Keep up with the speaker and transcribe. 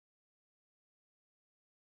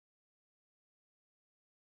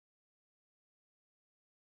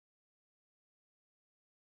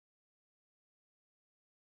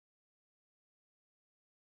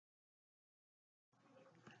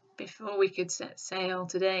Before we could set sail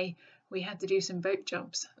today, we had to do some boat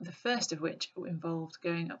jobs, the first of which involved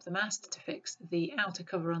going up the mast to fix the outer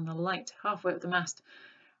cover on the light halfway up the mast,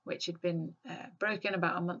 which had been broken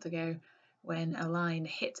about a month ago when a line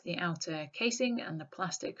hit the outer casing and the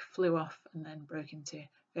plastic flew off and then broke into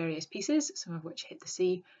various pieces, some of which hit the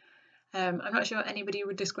sea. I'm not sure anybody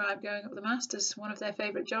would describe going up the mast as one of their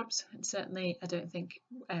favourite jobs. And certainly, I don't think,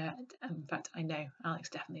 in fact, I know Alex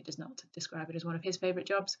definitely does not describe it as one of his favourite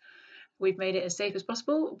jobs. We've made it as safe as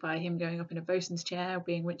possible by him going up in a bosun's chair,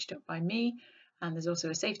 being winched up by me, and there's also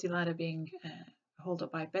a safety ladder being hauled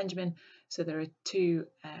up by Benjamin. So there are two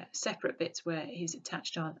separate bits where he's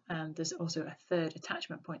attached on, and there's also a third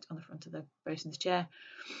attachment point on the front of the bosun's chair.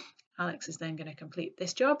 Alex is then going to complete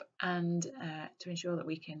this job and to ensure that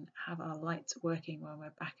we can have our lights working when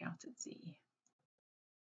we're back out at sea.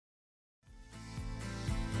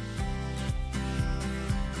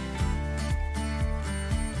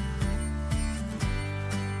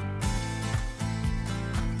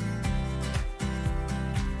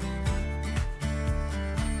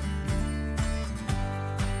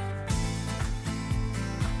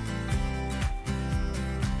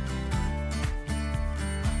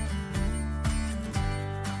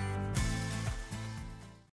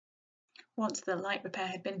 Once the light repair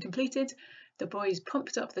had been completed, the boys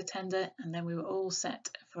pumped up the tender and then we were all set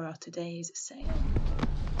for our today's sail.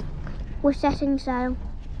 We're setting sail.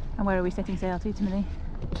 And where are we setting sail to, Timothy?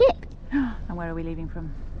 Kip. And where are we leaving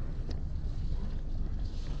from?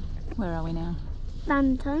 Where are we now?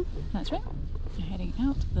 Bannatyne. That's right. We're heading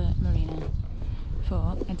out the marina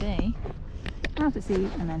for a day out at sea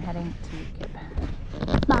and then heading to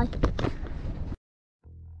Kip. Bye.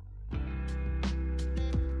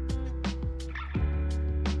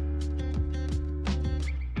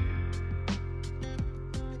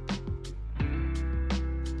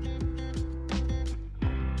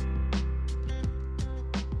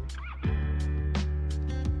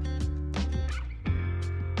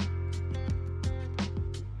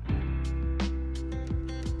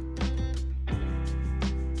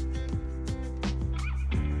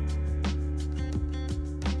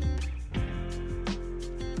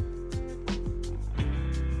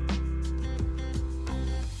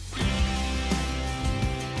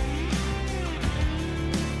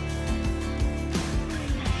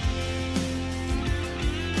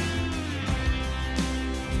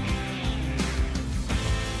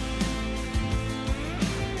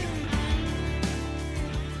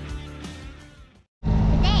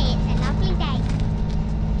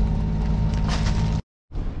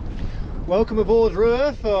 Welcome aboard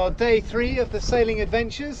Rua for day 3 of the sailing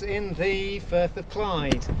adventures in the Firth of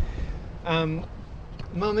Clyde.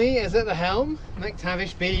 Mummy is at the helm,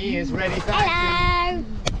 McTavish B is ready for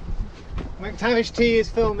action. McTavish T is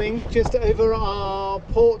filming just over our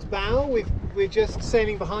port bow. We're just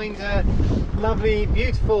sailing behind a lovely,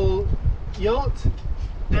 beautiful yacht,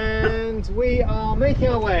 and we are making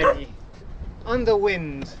our way under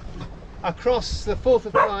wind across the Firth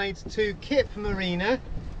of Clyde to Kip Marina.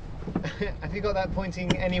 Have you got that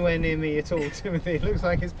pointing anywhere near me at all, Timothy? It looks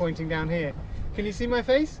like it's pointing down here. Can you see my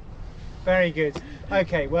face? Very good.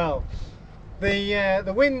 Okay, well,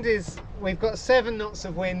 the wind is, we've got 7 knots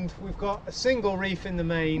of wind, we've got a single reef in the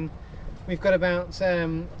main, we've got about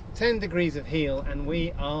 10 degrees of heel, and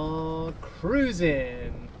we are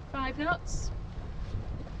cruising. 5 knots.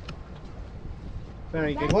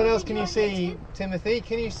 Very good. What else can you see, Timothy?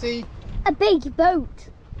 Can you see? A big boat.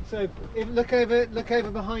 So look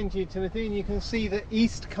over behind you, Timothy, and you can see the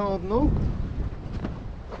east cardinal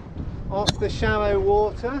off the shallow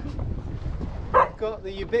water. We've got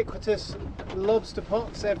the ubiquitous lobster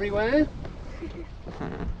pots everywhere.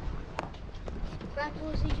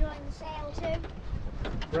 Bramble's enjoying the sail too.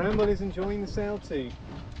 Bramble is enjoying the sail too.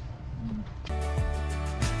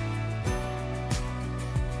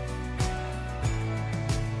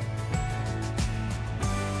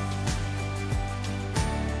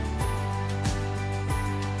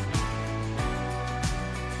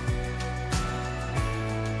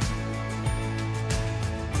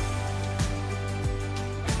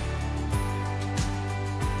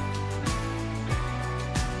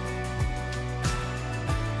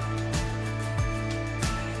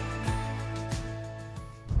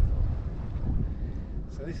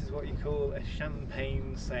 So this is what you call a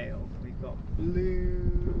champagne sail. We've got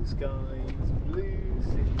blue skies, blue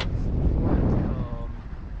seas, white calm,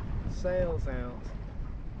 sails out.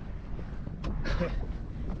 You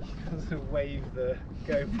can sort of wave the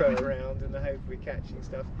GoPro around in the hope we're catching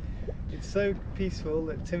stuff. It's so peaceful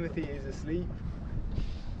that Timothy is asleep.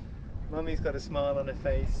 Mummy's got a smile on her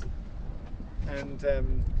face, and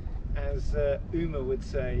as Uma would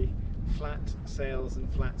say, flat sails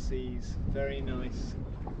and flat seas. Very nice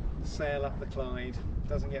sail up the Clyde.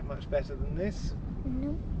 Doesn't get much better than this.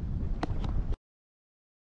 Nope.